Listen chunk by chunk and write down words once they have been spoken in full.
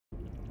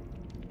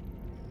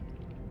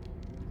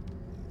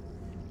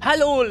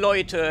Hallo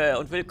Leute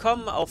und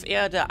willkommen auf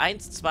Erde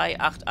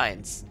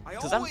 1281.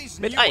 Zusammen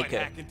mit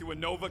Eike.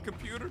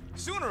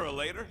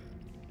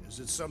 Is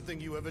it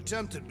something you have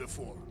attempted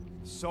before?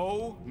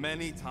 So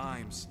many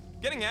times.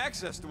 Getting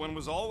access to one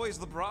was always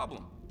the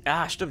problem.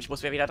 Ah, stimmt, ich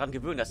muss mir wieder dran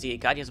gewöhnen, dass die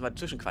Guardians immer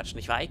dazwischen quatschen,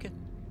 nicht wahr, Eike?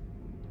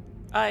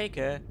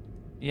 Eike.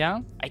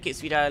 Ja? Eike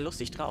ist wieder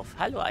lustig drauf.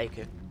 Hallo,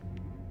 Eike.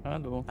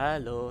 Hallo.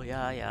 Hallo,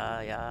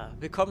 ja.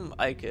 Willkommen,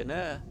 Eike,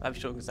 ne? Hab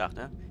ich schon gesagt,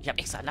 ne? Ich habe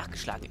extra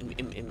nachgeschlagen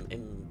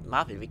im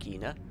Marvel-Wiki,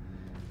 ne?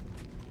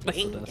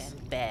 Bring them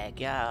back,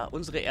 ja.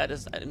 Unsere Erde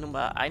ist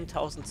Nummer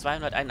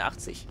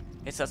 1281.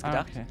 Hättest du das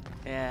gedacht? Okay.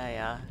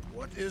 Ja.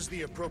 Ist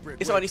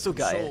Ist aber nicht so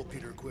geil.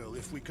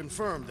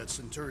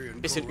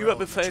 Bisschen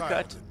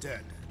überbevölkert.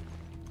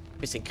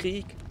 Bisschen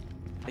Krieg.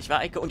 Ich war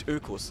Eike und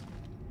Ökos.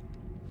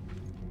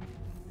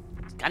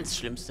 Das ganz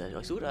Schlimmste.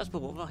 Durchsuche das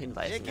Büro nach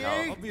Hinweisen,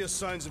 genau.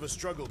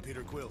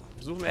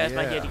 Suchen wir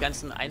erstmal hier die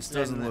ganzen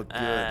einzelnen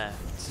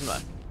Zimmer.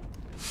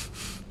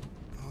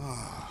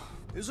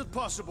 Is it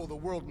possible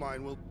the world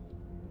mine will...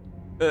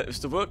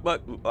 Ist der World Mine...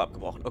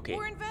 abgebrochen, okay.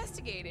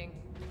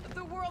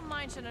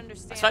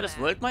 Was war das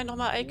World Mine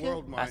nochmal,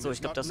 Eike? Achso, ich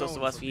glaube, das ist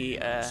sowas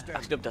wie...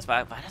 ach stimmt, das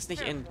war das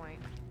nicht in...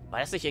 War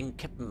das nicht in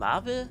Captain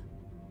Marvel,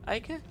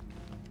 Eike?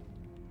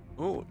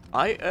 Oh,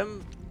 I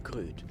am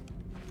Groot.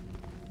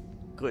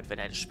 Groot, wenn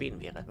er das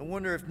Spähen wäre. I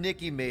wonder if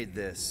Nikki made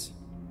this.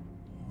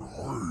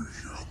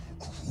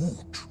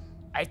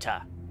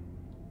 Alter.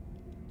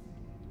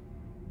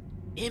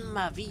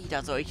 Immer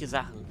wieder solche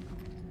Sachen.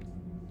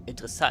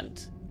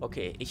 Interessant.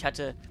 Okay, ich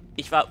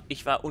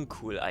war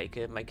uncool,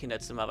 Eike, mein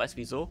Kinderzimmer. Weißt du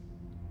wieso?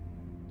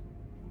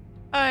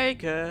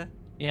 Eike.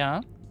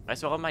 Ja?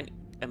 Weißt du,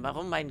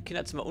 warum mein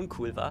Kinderzimmer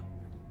uncool war?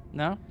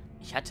 Na?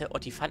 Ich hatte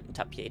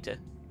Ottifantentapete.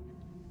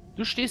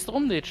 Du stehst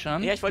rum,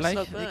 Dätschan. Ja, ich wollte es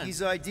noch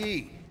Nikki's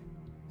ID.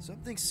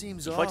 Something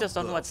seems off. Ich wollte das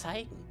doch nur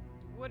zeigen.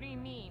 What do you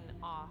mean,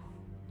 off?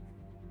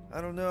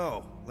 I don't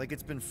know. Like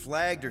it's been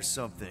flagged or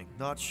something.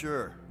 Not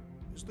sure.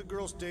 Is the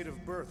girl's date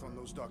of birth on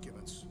those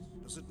documents?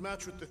 Does it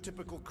match with the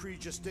typical Cree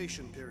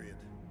gestation period?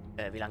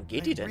 Wie lange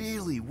geht die denn? I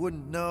really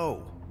wouldn't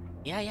know.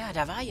 Ja,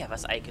 da war ja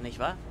was, Eike, nicht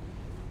wahr?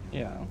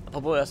 Ja.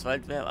 Obwohl, das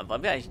wollen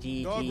wir eigentlich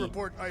die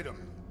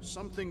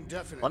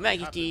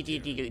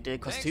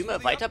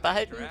Kostüme weiter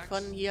behalten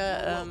von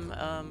hier,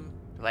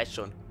 du weißt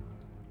schon.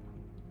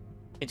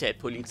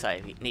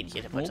 Internetpolizei. Nee, nicht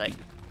Internetpolizei.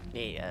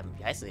 Nee,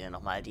 wie heißen sie denn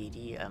nochmal?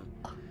 Die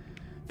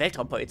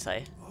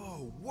Weltraumpolizei.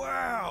 Oh,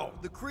 wow!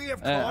 The Cree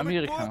have comic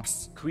Amerika.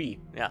 books? Cree,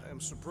 ja. I am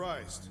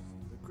surprised.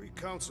 The Cree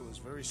Council is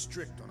very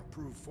strict on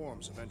approved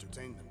forms of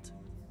entertainment.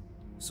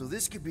 So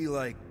this could be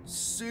like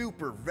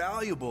super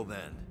valuable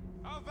then.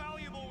 How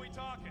valuable we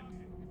talking?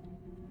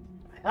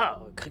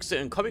 Ja, kriegst du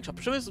in den Comic-Shop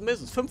bestimmt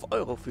mindestens 5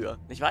 Euro für.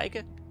 Nicht wahr,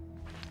 Eike?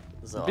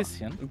 So. Ein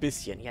bisschen. Ein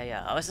bisschen,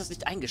 ja. Aber es ist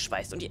nicht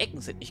eingeschweißt und die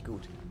Ecken sind nicht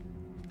gut.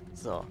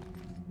 So.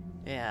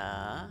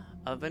 Ja.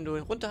 Aber wenn du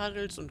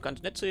runterhandelst und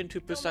ganz nett zu den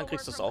Typ bist, dann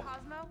kriegst du das auch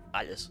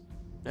alles.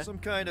 Ne? Some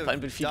kind Vor of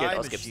allem, wenn du viel Geld dye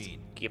ausgibst.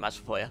 machine. Geben als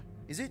vorher.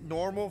 Is it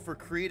normal for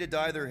Cree to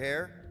dye their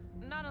hair?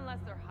 Not unless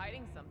they're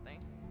hiding something.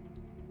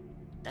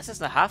 Das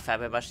ist eine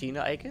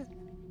Haarfärbemaschine, Eike?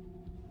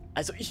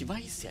 Also ich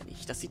weiß ja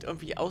nicht. Das sieht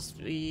irgendwie aus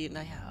wie,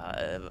 naja,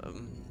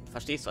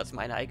 verstehst du, was ich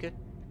meine, Eike?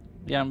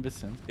 Ja, ein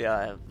bisschen.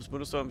 Ja, das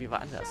benutzt du irgendwie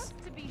woanders. Just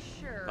to be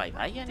sure.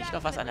 War hier nicht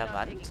noch was an der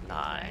Wand?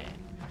 Nein.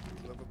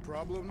 You have a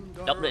problem,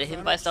 Ich glaube, der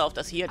Hinweis darauf,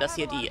 dass hier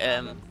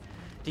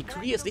die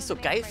Cree es nicht so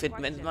geil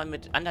finden, wenn man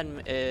mit anderen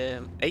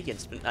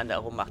Aliens miteinander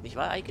rummacht, nicht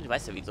wahr, Eike? Du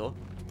weißt ja wieso.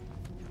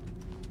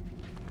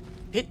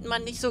 Findet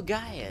man nicht so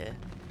geil.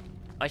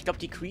 Aber ich glaube,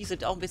 die Cree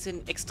sind auch ein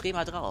bisschen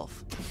extremer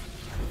drauf.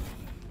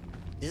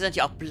 Die sind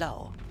ja auch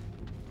blau.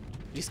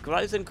 Die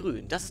Skrulls sind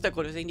grün. Das ist der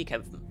Grund, weswegen die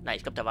kämpfen. Nein,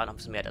 ich glaube, da war noch ein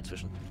bisschen mehr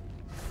dazwischen.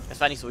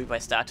 Das war nicht so wie bei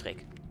Star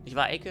Trek. Nicht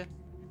wahr, Eike?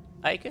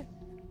 Eike?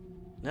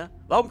 Ne?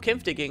 Warum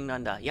kämpft ihr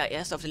gegeneinander? Ja,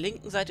 er ist auf der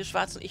linken Seite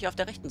schwarz und ich auf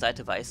der rechten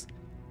Seite weiß.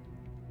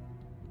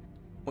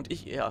 Und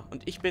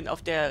ich bin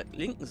auf der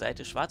linken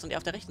Seite schwarz und er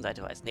auf der rechten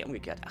Seite weiß. Ne,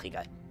 umgekehrt. Ach,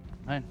 egal.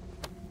 Nein.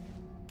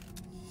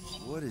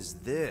 What is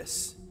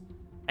this?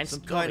 Ein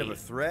Some kind of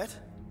Story. a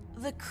threat?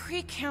 The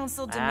Cree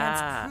Council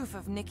demands proof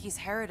of Nikki's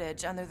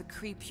heritage under the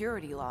Cree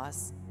purity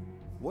laws.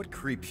 What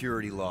Cree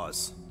purity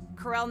laws?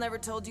 Ko-Rel never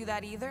told you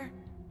that either?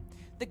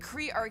 The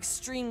Cree are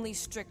extremely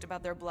strict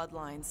about their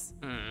bloodlines.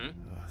 Oh,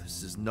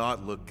 this does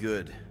not look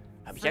good.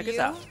 Hab ich For ja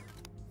gesagt.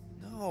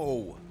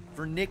 No,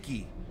 for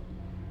Nikki.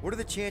 What are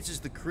the chances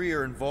the Cree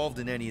are involved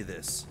in any of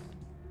this?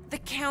 The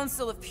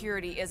Council of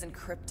Purity isn't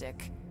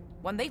cryptic.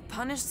 When they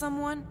punish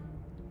someone,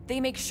 they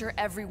make sure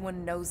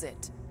everyone knows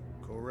it.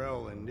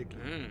 Ko-Rel and Nikki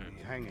will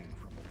be hanging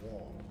from a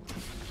wall.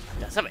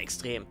 Das ist aber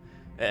extrem.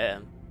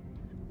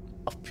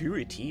 Of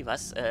Purity,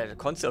 was?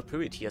 Council of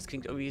Purity, das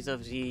klingt irgendwie so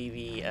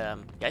wie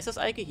heißt das,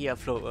 Eike? Hier,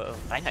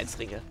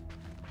 Reinheitsringe.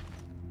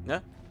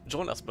 Ne?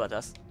 Jonas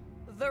Brothers.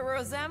 The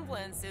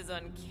resemblance is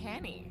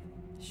uncanny.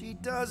 She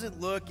doesn't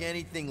look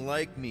anything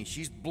like me.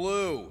 She's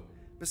blue.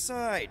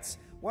 Besides,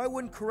 why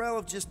wouldn't Ko-Rel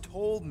have just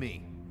told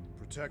me?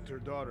 Protect her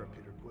daughter,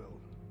 Peter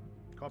Quill.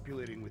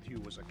 Copulating with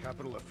you was a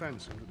capital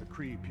offense under the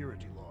Cree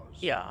purity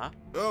laws. Ja.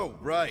 Oh,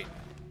 right.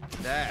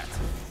 That.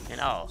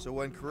 Genau. So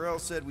when Ko-Rel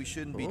said we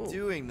shouldn't be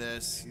doing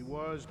this, He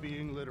was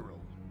being literal.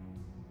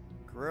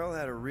 Ko-Rel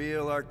had a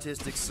real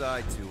artistic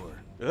side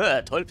to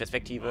her. Toll,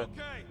 Perspektive.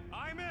 Okay,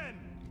 I'm in.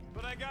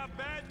 But I got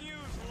bad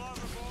news,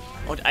 lover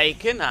boy. Und Eike,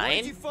 What did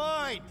nein. you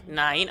find?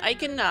 Nein,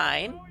 Eike,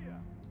 nein.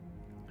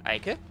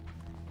 Eike?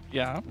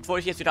 Ja. Bevor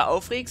du dich jetzt wieder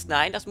aufregst,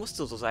 nein, das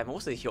musste so sein. Man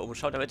musste sich hier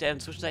umschauen, damit er in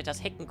der Zwischenzeit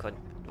das hacken kann.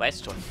 Du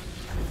weißt schon.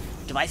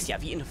 Du weißt ja,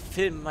 wie in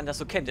Filmen man das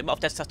so kennt. Immer auf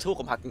der Tastatur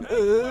rumhacken.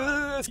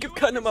 Es gibt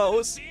keine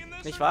Maus.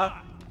 Nicht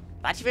wahr?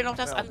 Warte, ich will noch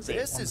das Well, ansehen.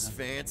 this is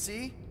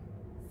fancy.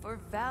 For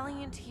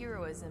valiant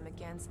heroism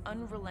against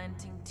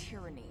unrelenting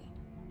tyranny.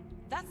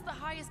 That's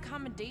the highest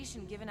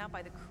commendation given out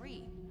by the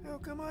Kree. How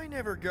come I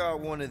never got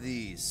one of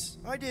these?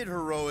 I did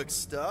heroic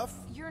stuff.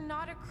 You're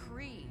not a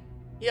Kree.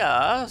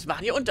 Ja, das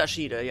machen die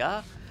Unterschiede,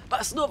 ja.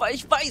 Was, nur weil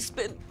ich weiß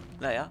bin?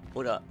 Naja,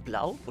 oder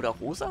blau oder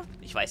rosa?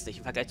 Ich weiß nicht,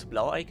 im Vergleich zu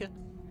blau, Eike.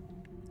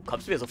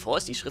 Kommt mir so vor,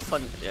 ist die Schrift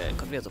von,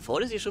 kommt mir so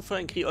vor, ist die Schrift von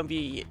den Krieg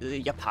irgendwie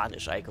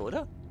japanisch, Eike,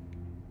 oder?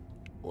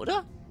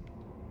 Oder?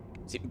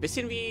 Sieht ein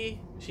bisschen wie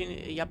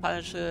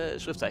japanische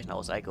Schriftzeichen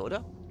aus, Eike,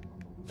 oder?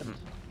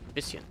 Ein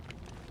bisschen.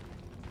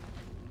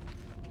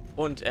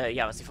 Und,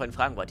 ja, was ich vorhin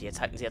fragen wollte, jetzt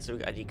halten sie jetzt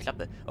an die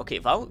Klappe.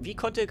 Okay, wie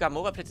konnte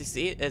Gamora plötzlich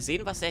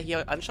sehen, was er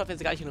hier anschaut, wenn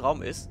sie gar nicht im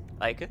Raum ist,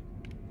 Eike?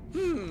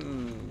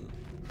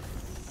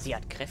 Sie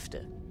hat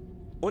Kräfte.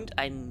 Und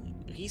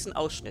einen riesen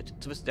Ausschnitt,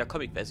 zumindest in der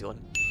Comic-Version.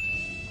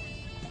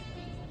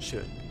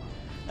 Schön.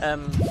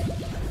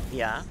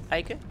 Ja,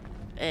 Eike?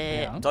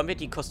 Ja. Sollen wir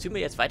die Kostüme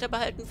jetzt weiter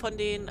behalten von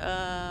den, wie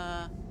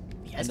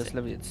Wenn heißt das das?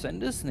 Level jetzt zu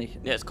Ende ist, nicht.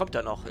 Ja, es kommt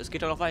da noch. Es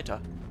geht da noch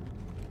weiter.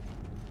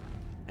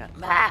 Ja.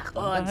 Mach uns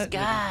behalten wir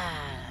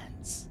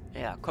ganz.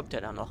 Ja, kommt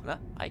der da noch, ne,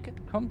 Eike?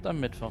 Kommt am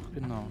Mittwoch,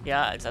 genau.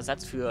 Ja, als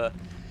Ersatz für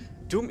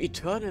Doom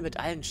Eternal mit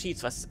allen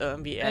Cheats, was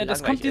irgendwie eher Das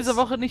langweilig kommt diese ist.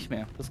 Woche nicht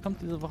mehr. Das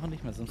kommt diese Woche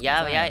nicht mehr. Sonst Ja,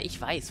 kommt's ja, einer. ich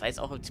weiß, weil es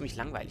auch ziemlich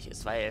langweilig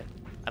ist, weil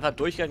einfach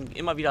durchgehen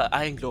immer wieder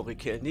ein Glory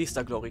Kill,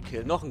 nächster Glory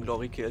Kill, noch ein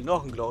Glory Kill,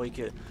 noch ein Glory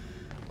Kill.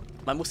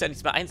 Man muss ja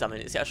nichts mehr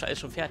einsammeln, ist ja alles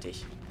schon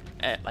fertig.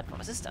 Warte mal,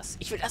 was ist das?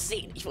 Ich will das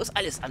sehen, ich muss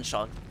alles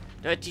anschauen,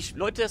 damit die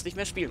Leute das nicht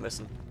mehr spielen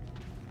müssen.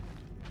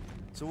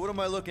 So what am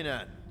I looking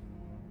at?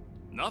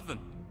 Nothing.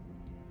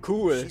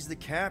 Cool. She's the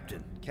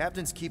captain.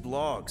 Captains keep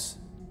logs.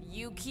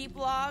 You keep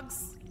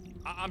logs?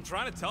 I'm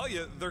trying to tell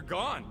you, they're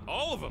gone.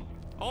 All of them.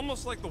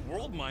 Almost like the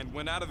world mind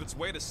went out of its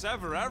way to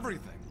sever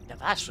everything. Da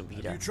war es schon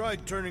wieder. You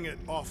tried turning it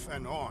off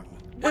and on.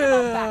 What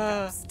about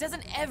backups?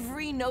 Doesn't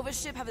every Nova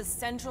ship have a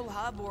central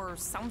hub or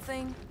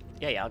something?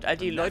 Ja, ja, und all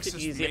die Leute, die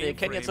die Nexus Serie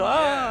kennen jetzt so,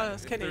 mainframe,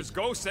 das If kenne there's ich.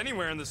 ghosts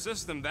anywhere in the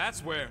system,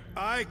 that's where.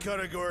 I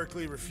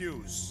categorically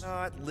refuse.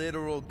 Not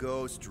literal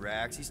ghost,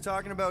 Drax. He's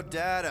talking about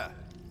data.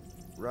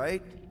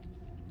 Right?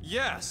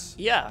 Yes.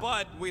 Yeah.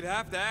 But we'd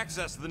have to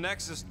access the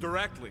Nexus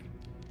directly.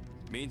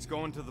 Means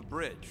going to the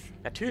bridge.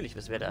 Natürlich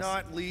wissen wir das.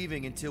 Not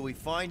leaving until we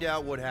find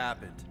out what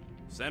happened.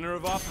 Center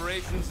of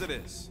operations it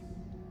is.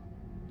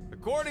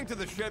 According to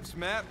the ship's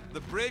map,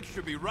 the bridge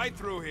should be right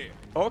through here.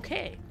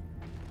 Okay.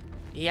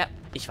 Ja,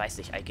 ich weiß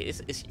nicht, Eike.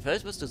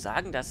 Würdest du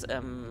sagen, dass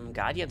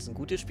Guardians ein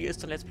gutes Spiel ist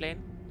zum Let's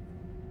Playen?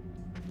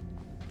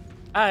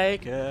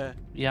 Eike.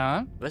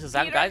 Ja. Würdest du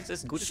sagen, Guardians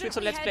ist ein gutes Spiel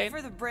zum Let's Playen?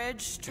 Playen?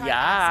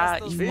 Ja,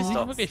 ich will's Nicht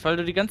doch. wirklich, weil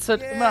du die ganze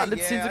Zeit immer alle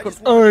 10 I Sekunden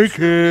just wanna make sure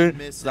we okay didn't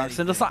miss sagst.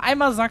 Wenn du das anything. noch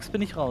einmal sagst,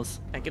 bin ich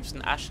raus. Da gibt's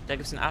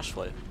einen Arsch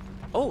voll.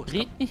 Oh,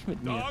 Red nicht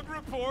mit mir. Dog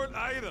report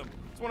item.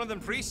 It's one of them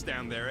priests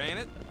down there, ain't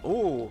it?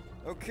 oh.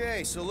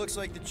 Okay, so looks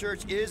like the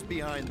church is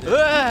behind this.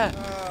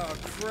 Oh,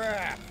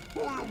 crap.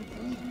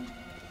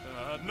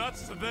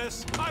 Nuts to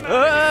this. I'm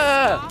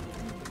out.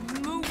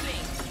 Moving.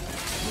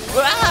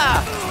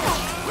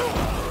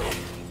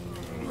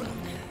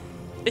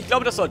 Ich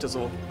glaube, das sollte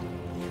so.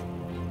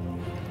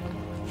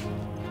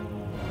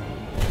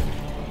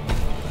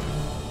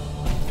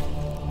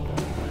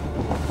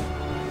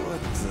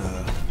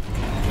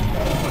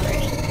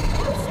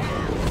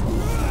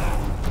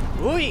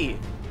 Ui.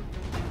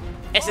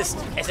 Es ist,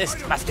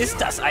 was ist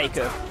das,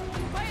 Eike?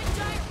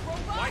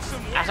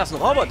 Ach, das ist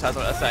ein Roboter,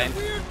 soll das sein?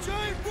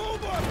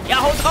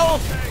 Ja, hau drauf!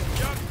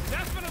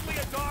 Definitely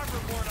a dog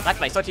report. Warte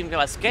mal, ich sollte ihn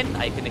mal scannen,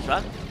 Eike, nicht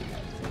wahr?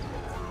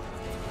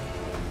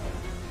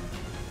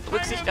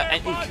 Rücksicht auf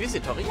ein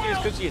Inquisitor,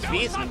 richtiges künstliches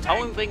Wesen,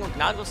 Tauen bringen und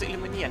gnadenlos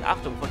eliminieren.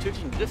 Achtung, vor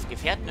tödlichen Griff,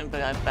 Gefährten im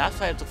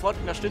Bedarfsfall sofort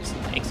unterstützen.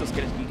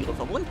 Exoskelett-Migre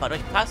verwundbar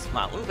durch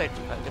Plasma,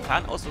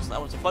 Umweltgefahren ausrüsten,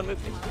 aber sofort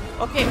möglich.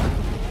 Okay,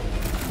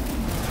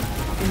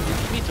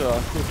 Inquisitor.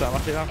 Gut, da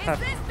macht ihr dann platt.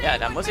 ja,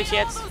 da muss ich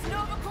jetzt...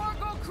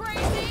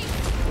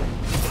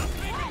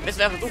 Müssen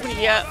wir versuchen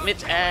hier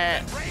mit,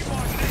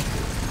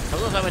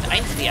 versuchen wir mit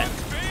einfrieren.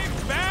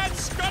 Big bad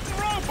scudding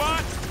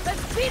robot.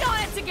 Let's beat on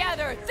it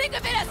together. Think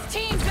of it as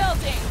team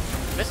building.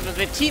 Müssen wir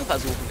mit Team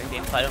versuchen in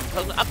dem Fall und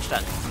versuchen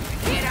Abstand.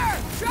 Peter,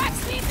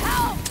 Drax needs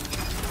help.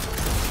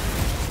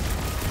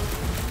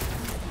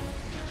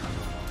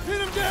 Hit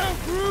him down,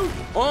 Groot!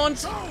 Und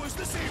Oh, is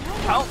this a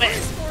Hau robot weg.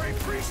 race or a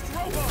priest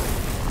robot? I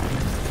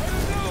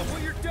don't know, but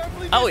you're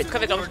definitely Oh, missing jetzt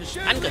können wir, the glaube ich,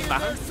 word einen Angriff gently in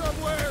machen. there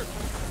somewhere.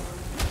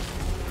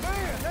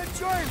 Man, that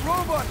giant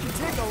robot can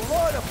take a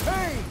lot of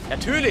pain.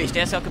 Natürlich,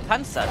 der ist ja auch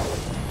gepanzert.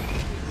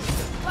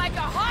 Like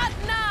a hot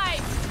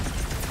knife.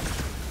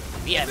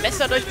 Wie ein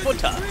Messer durch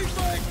Butter.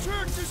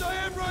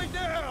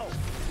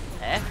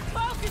 Hä?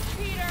 Focus,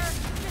 Peter.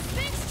 This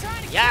thing's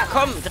trying to Ja,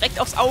 komm, direkt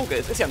aufs Auge.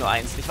 Es ist ja nur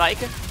eins, nicht wahr,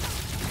 Eike?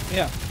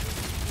 Ja.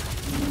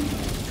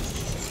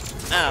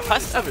 Ah,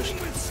 fast erwischt.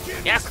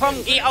 Ja, komm,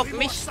 geh auf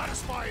mich.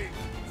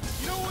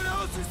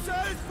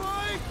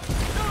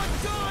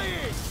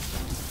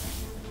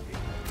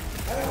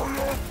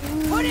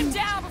 put him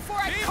down before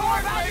I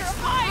carve out your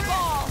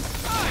eyeball.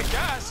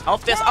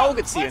 Auf das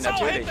Auge zielen,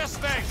 natürlich.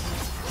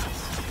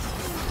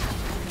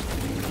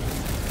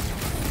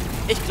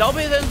 Ich glaube,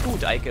 wir sind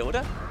gut, Eike,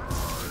 oder?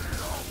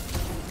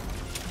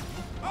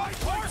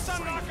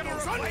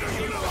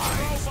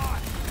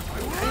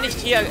 Kann nicht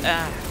hier,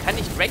 kann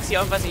nicht Rex hier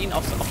irgendwas ihn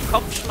auf den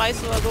Kopf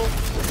schmeißen oder so?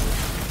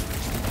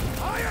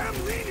 I am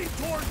leaning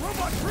toward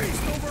Robot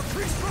Priest over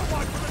Priest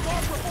Robot for the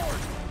Dark Report.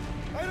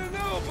 I don't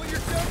know, but you're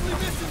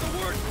definitely missing the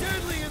word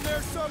deadly in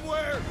there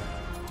somewhere.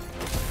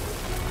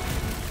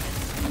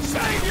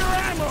 Save your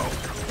ammo!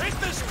 Hit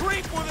this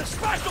creep with a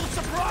special Du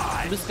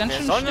surprise! bist ganz Der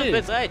schön Sonne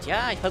still. bereit.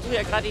 Ja, ich versuche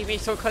ja gerade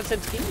mich zu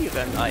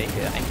konzentrieren,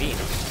 Eike. Ein wenig.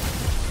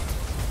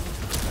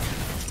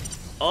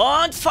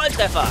 Und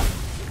Volltreffer.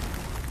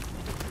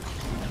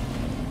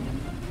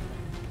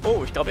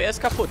 Oh, ich glaube, er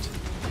ist kaputt.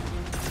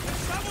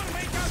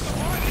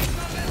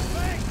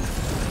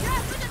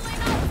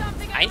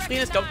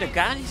 Einfrieren ist, glaube ich, eine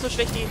gar nicht so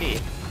schlechte Idee.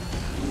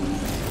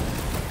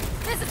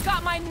 This has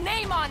got my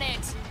name on it.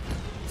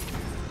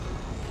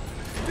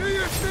 Do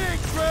your thing,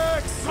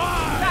 Rex!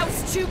 That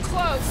was too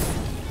close.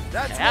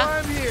 That's Yeah. why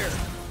I'm here.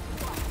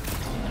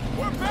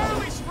 We're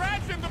barely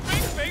scratching the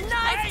big thing.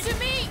 Nice to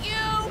meet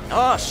you.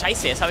 Oh,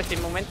 scheiße, jetzt habe ich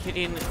den Moment für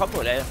den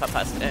Ko-Rel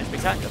verpasst,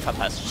 Spezialangriff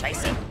verpasst.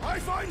 Scheiße. I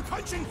find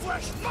punching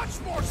flesh much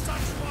more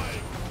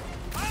satisfying!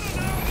 I don't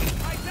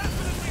know. I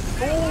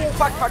definitely Oh,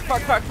 fuck, fuck,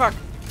 fuck, fuck, fuck.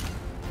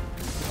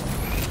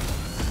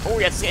 Oh,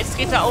 jetzt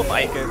geht er auf,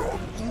 Eike.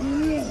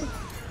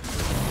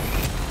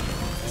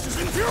 This is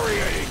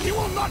infuriating! He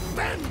will not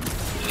bend!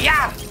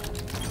 Ja!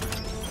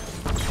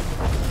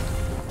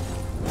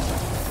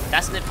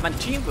 Das nennt man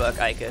Teamwork,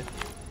 Eike.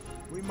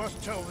 We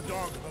must tell the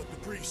dog about the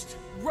priest.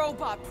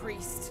 Robot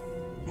priest.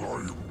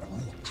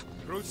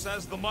 Groot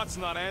says the mutt's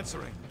not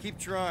answering. Keep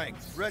trying.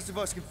 The rest of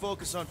us can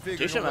focus on figuring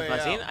Tisch, a was way mal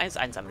sehen. out. Eins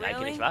einsammeln,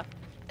 Eike, nicht wahr?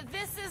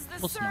 This is the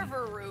Muss man.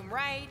 server room,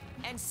 right?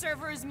 And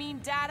servers mean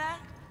data?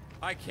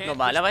 I can't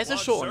Normalerweise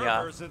just plug schon, ja.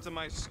 servers into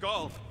my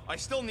skull. I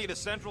still need a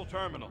central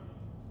terminal.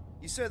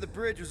 You said the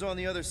bridge was on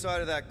the other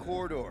side of that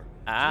corridor.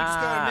 So we just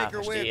Ah, gotta make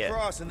our way verstehe.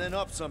 across and then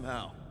up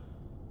somehow.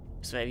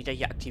 Müssen wir wieder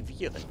hier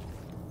aktivieren.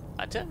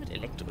 Warte, mit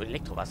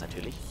Elektro war es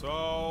natürlich.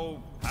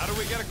 So, how do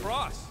we get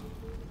across?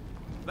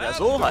 Ja,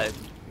 so halt.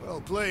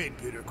 Well played,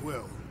 Peter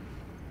Quill.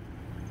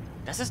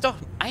 Das ist doch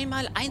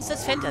einmal eins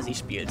des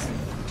Fantasy-Spiels.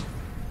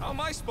 How am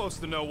I supposed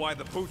to know why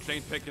the pooch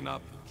ain't picking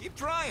up? Keep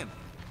trying.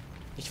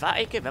 Ich war,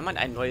 Eike, wenn man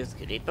ein neues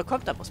Gerät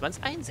bekommt, dann muss man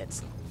es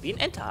einsetzen. Wie ein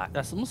Enterhaken.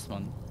 Das muss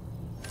man.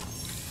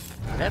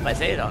 Ne? Bei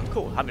Zelda und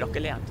Co. haben wir doch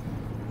gelernt.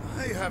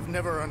 I have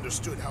never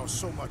understood how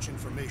so much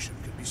information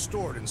could be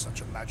stored in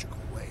such a magical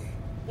way.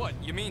 What,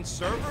 you mean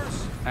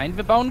servers? Nein,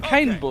 wir bauen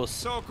keinen Okay,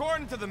 Bus. So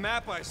according to the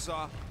map I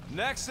saw,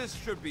 Nexus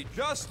should be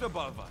just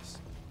above us.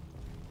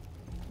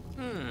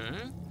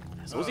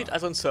 So sieht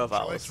also ein Server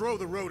Shall I aus. throw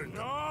the rodent?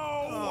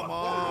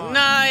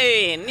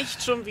 Nein,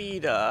 nicht schon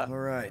wieder. All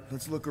right,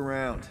 let's look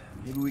around.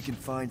 Maybe we can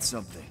find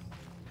something.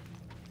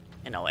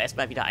 Genau,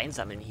 erstmal wieder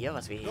einsammeln hier,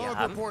 was wir hier Dog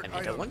haben report im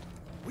item. Hintergrund.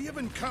 We have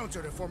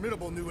encountered a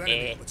formidable new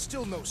enemy, but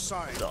still no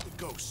sign So. of the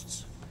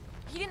ghosts.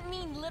 He didn't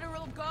mean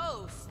literal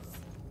ghosts.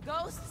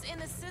 Ghosts in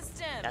the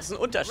system. Das ist ein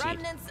Unterschied.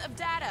 Remnants of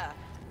data.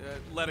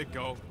 Let it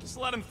go. Just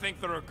let him think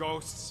there are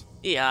ghosts.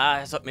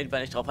 Ja, sollten wir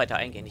nicht drauf weiter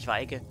eingehen, nicht wahr,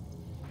 Eike?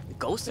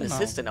 Ghost in the Genau.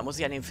 System, da muss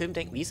ich an den Film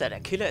denken. Wie ist er, der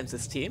Killer im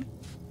System?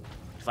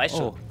 Ich weiß Oh.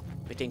 schon.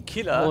 Mit dem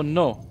Killer. Oh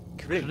no.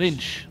 Cringe.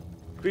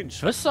 Cringe.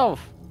 Hörst du auf?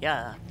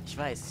 Ja, ich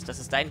weiß. Das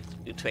ist dein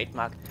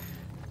Trademark.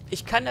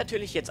 Ich kann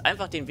natürlich jetzt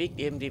einfach den Weg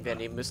nehmen, den wir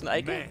nehmen müssen,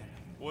 Eike. Man,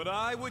 what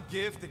I would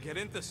give to get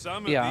into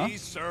some Ja. of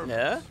these servers.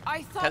 Ne?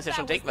 I thought Kannst ja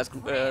schon that denken, was was the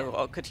plan.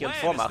 Rocket hier uns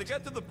Plan is to vormacht.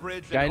 get to the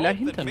bridge and Geiler hope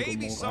that Hintern,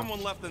 maybe Gomorra.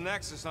 someone left the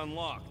Nexus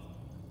unlocked.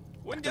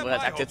 Wouldn't get Oder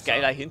my sagt jetzt hopes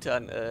geiler up.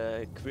 Hintern,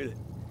 Quill.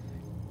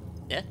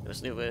 Ja, wir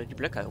müssen über die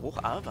Blöcke hoch,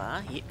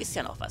 aber hier ist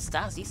ja noch was.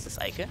 Da, siehst du es,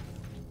 Eike?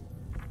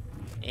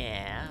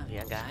 Ja, wie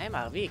ein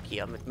geheimer Weg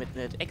hier mit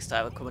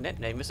extra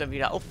Komponenten. Die müssen wir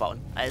wieder aufbauen.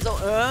 Also,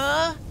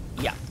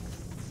 ja.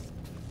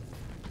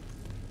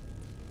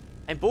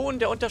 Ein Boden,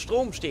 der unter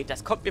Strom steht.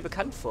 Das kommt mir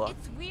bekannt vor.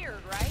 It's weird,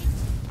 right?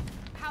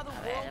 How the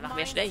world machen wir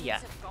minds schnell hier.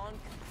 have gone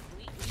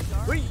completely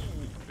dark. Hui.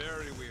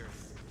 Very weird.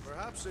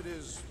 Perhaps it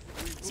is.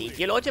 Seht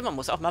ihr, Leute, man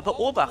muss auch mal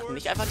beobachten.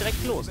 Nicht einfach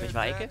direkt los, nicht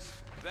wahr, Eike?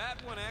 That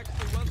one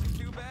actually wasn't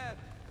too bad.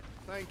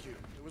 Thank you.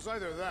 It was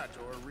either that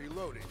or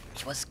reloading.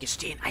 Ich muss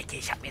gestehen, Eike,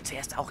 ich habe mir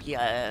zuerst auch hier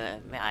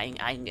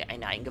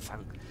eine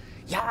eingefangen.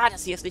 Ja,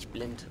 das hier ist nicht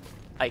blind.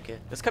 Eike,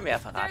 das können wir ja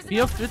verraten.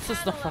 Wie oft willst du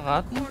es noch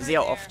verraten?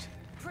 Sehr oft.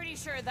 Pretty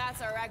sure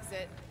that's our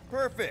exit.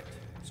 Perfect.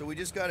 So we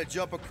just gotta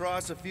jump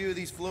across a few of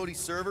these floaty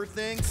server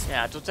things?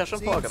 Ja, hat uns ja schon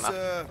Seems, vorgemacht.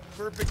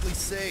 perfectly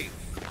safe.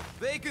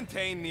 They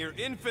contain near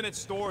infinite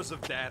stores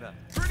of data.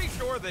 Pretty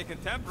sure they can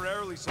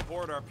temporarily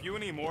support our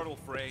puny mortal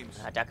frames.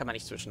 Ah, da kann man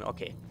nicht zwischen,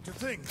 okay. To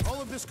think,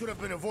 all of this could have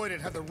been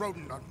avoided had the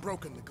rodent not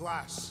broken the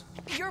glass.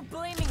 You're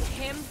blaming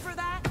him for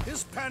that?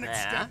 His panic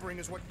Yeah. scampering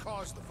is what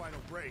caused the final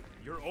break.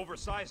 Your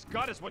oversized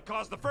gut is what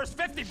caused the first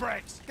 50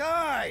 breaks!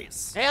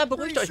 Guys! Ja,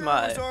 beruhigt Pretty euch sure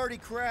mal. it was already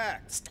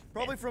cracked.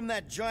 Probably from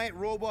that giant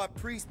robot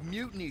priest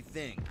mutiny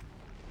thing.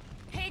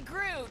 Hey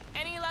Groot,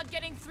 any luck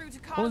getting through to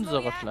Cosmo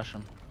yet?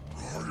 Kohlensäureflaschen.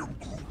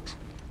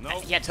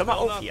 Nope, Jetzt hör mal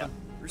still auf hier. nothing.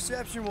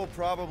 Reception will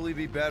probably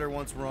be better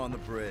once we're on the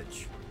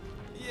bridge.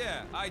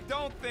 Yeah, I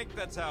don't think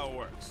that's how it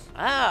works.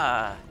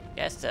 Ah,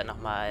 wer ist der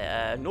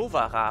nochmal?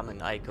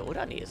 Nova-Rahmen, Eike,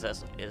 oder? Nee, ist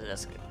das... ich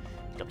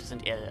glaube, das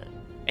sind eher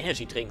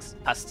Energy-Drinks.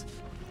 Passt.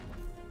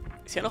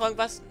 Ist hier noch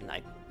irgendwas?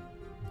 Nein.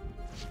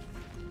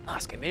 Ah,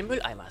 es geht mit dem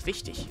Mülleimer.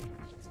 Wichtig.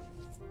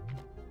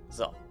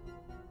 So.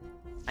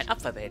 Ein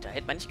Abfallbehälter.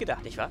 Hätte man nicht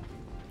gedacht, nicht wahr?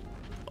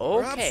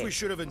 Perhaps we Okay.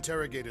 should have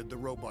interrogated the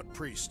robot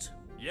priest.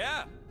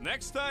 Yeah,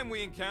 next time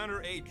we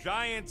encounter a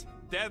giant,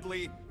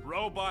 deadly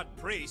robot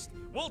priest,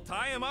 we'll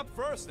tie him up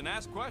first and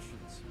ask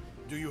questions.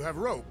 Do you have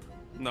rope?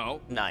 No.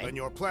 Then Nein.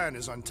 your plan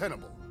is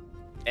untenable.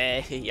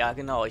 Ja,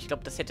 genau. Ich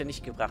glaube, das hätte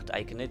nicht gebracht,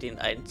 Eike, ne? Den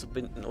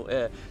einzubinden,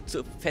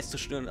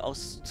 festzuschnüren und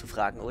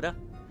auszufragen, oder?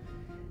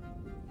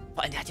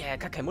 Vor allem, der hat ja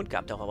gar keinen Mund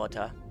gehabt, der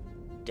Roboter.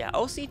 Der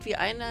aussieht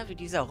wie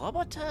dieser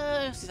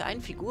Roboter, diese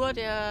eine Figur,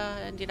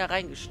 in den er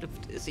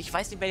reingeschlüpft ist. Ich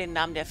weiß nicht mehr den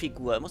Namen der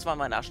Figur. Muss man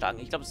mal nachschlagen.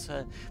 Ich glaube, das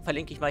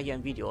verlinke ich mal hier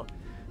im Video.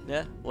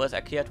 Ne? Wo es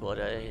erklärt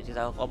wurde.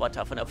 Dieser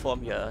Roboter von der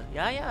Form hier.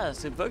 Ja, ja,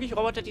 es sind wirklich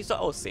Roboter, die so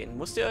aussehen.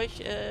 Müsst ihr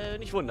euch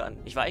nicht wundern.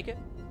 Ich Eike?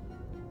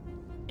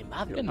 Im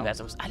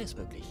Marvel-Universum ist alles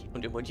möglich.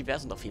 Und im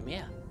Multiversum noch viel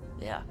mehr.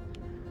 Ja.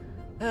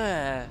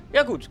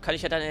 Ja gut, kann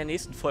ich ja dann in der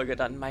nächsten Folge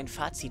dann mein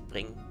Fazit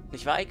bringen.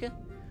 Nicht wahr, Eike?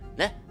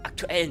 Ne?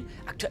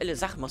 Aktuelle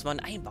Sachen muss man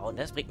einbauen,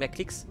 ne? Das bringt mehr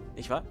Klicks,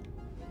 nicht wahr?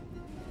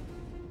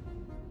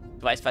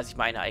 Du weißt, was ich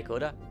meine, Eike,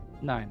 oder?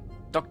 Nein.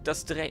 Dr.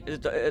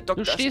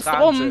 Du stehst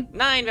Strange. rum.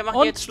 Nein, wir machen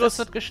Und jetzt Schluss Schluss.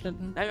 wird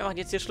geschnitten. Nein, wir machen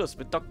jetzt hier Schluss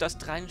mit Dr.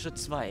 Strange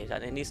 2, dann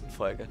in der nächsten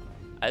Folge.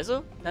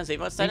 Also, dann sehen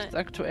wir uns dann. Nichts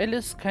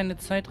Aktuelles, keine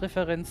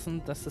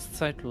Zeitreferenzen, das ist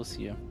zeitlos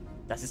hier.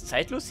 Das ist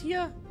zeitlos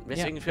hier?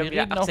 Deswegen Ja, für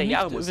wieder 18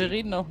 Jahre Musik. wir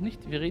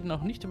reden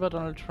auch nicht über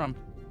Donald Trump.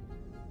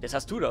 Das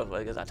hast du doch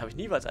wohl gesagt, habe ich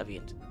nie was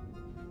erwähnt.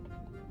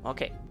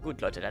 Okay,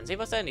 gut, Leute, dann sehen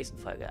wir uns in der nächsten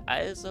Folge.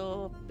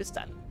 Also, bis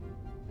dann.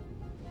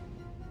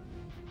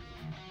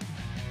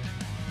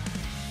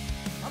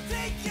 I'll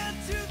take you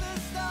to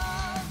the stars.